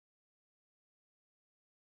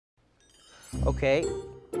Okay,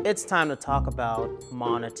 it's time to talk about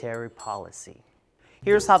monetary policy.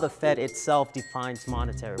 Here's how the Fed itself defines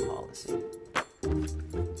monetary policy.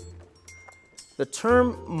 The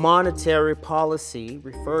term monetary policy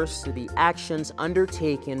refers to the actions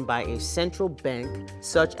undertaken by a central bank,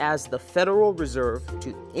 such as the Federal Reserve,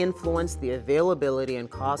 to influence the availability and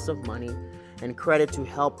cost of money and credit to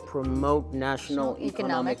help promote national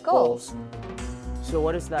economic goals. So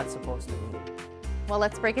what is that supposed to mean? Well,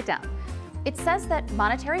 let's break it down. It says that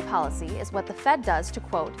monetary policy is what the Fed does to,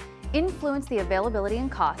 quote, influence the availability and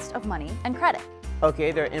cost of money and credit.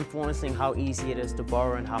 Okay, they're influencing how easy it is to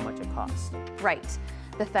borrow and how much it costs. Right.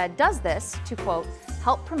 The Fed does this to, quote,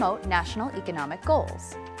 help promote national economic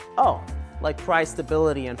goals. Oh, like price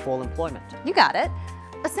stability and full employment. You got it.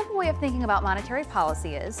 A simple way of thinking about monetary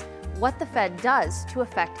policy is what the Fed does to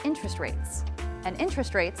affect interest rates. And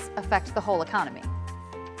interest rates affect the whole economy.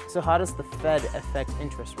 So how does the Fed affect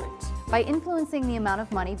interest rates? By influencing the amount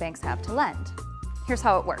of money banks have to lend. Here's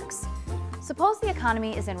how it works. Suppose the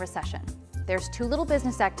economy is in recession. There's too little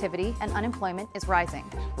business activity and unemployment is rising.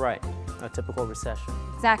 Right, a typical recession.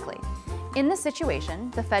 Exactly. In this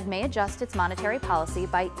situation, the Fed may adjust its monetary policy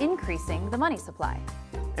by increasing the money supply.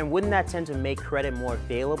 And wouldn't that tend to make credit more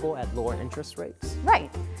available at lower interest rates?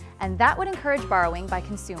 Right. And that would encourage borrowing by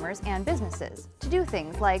consumers and businesses to do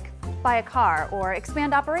things like buy a car or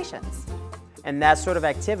expand operations. And that sort of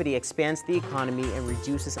activity expands the economy and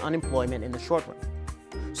reduces unemployment in the short run.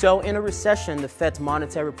 So in a recession, the Fed's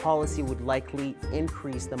monetary policy would likely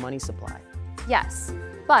increase the money supply. Yes,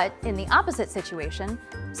 but in the opposite situation,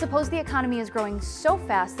 suppose the economy is growing so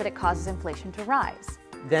fast that it causes inflation to rise.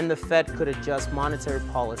 Then the Fed could adjust monetary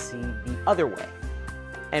policy the other way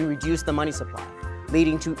and reduce the money supply,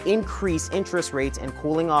 leading to increased interest rates and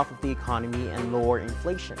cooling off of the economy and lower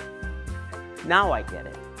inflation. Now I get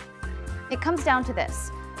it. It comes down to this.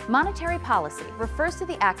 Monetary policy refers to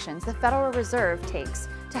the actions the Federal Reserve takes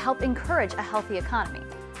to help encourage a healthy economy.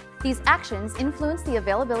 These actions influence the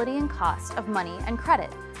availability and cost of money and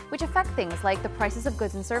credit, which affect things like the prices of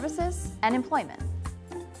goods and services and employment.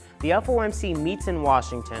 The FOMC meets in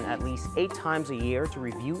Washington at least 8 times a year to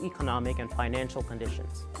review economic and financial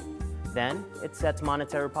conditions. Then it sets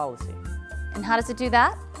monetary policy. And how does it do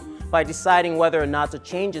that? By deciding whether or not to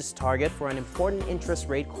change its target for an important interest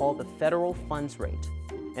rate called the federal funds rate.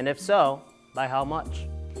 And if so, by how much?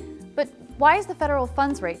 But why is the federal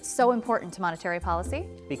funds rate so important to monetary policy?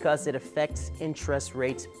 Because it affects interest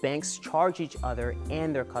rates banks charge each other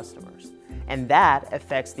and their customers. And that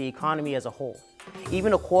affects the economy as a whole.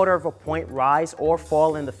 Even a 1/4 of a point rise or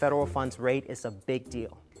fall in the federal funds rate is a big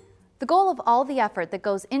deal. The goal of all the effort that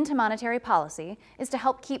goes into monetary policy is to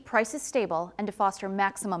help keep prices stable and to foster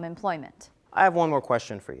maximum employment. I have one more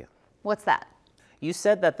question for you. What's that? You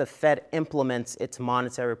said that the Fed implements its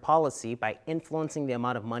monetary policy by influencing the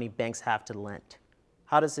amount of money banks have to lend.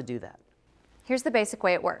 How does it do that? Here's the basic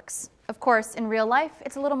way it works. Of course, in real life,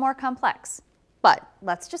 it's a little more complex. But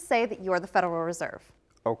let's just say that you're the Federal Reserve.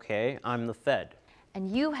 Okay, I'm the Fed. And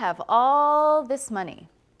you have all this money,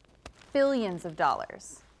 billions of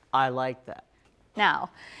dollars. I like that. Now,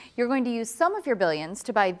 you're going to use some of your billions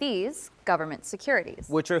to buy these government securities.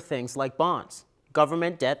 Which are things like bonds,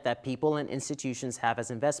 government debt that people and institutions have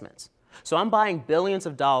as investments. So I'm buying billions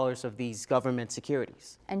of dollars of these government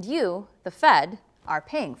securities. And you, the Fed, are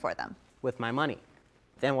paying for them. With my money.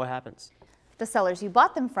 Then what happens? The sellers you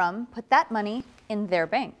bought them from put that money in their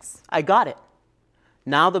banks. I got it.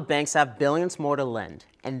 Now the banks have billions more to lend,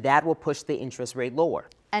 and that will push the interest rate lower.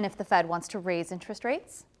 And if the Fed wants to raise interest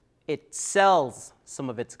rates? It sells some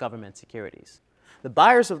of its government securities. The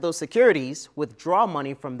buyers of those securities withdraw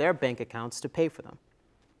money from their bank accounts to pay for them,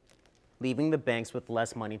 leaving the banks with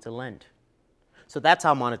less money to lend. So that's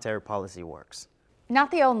how monetary policy works.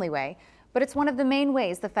 Not the only way, but it's one of the main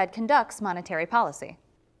ways the Fed conducts monetary policy.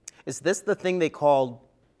 Is this the thing they call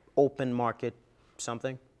open market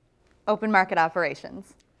something? Open market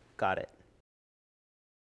operations. Got it.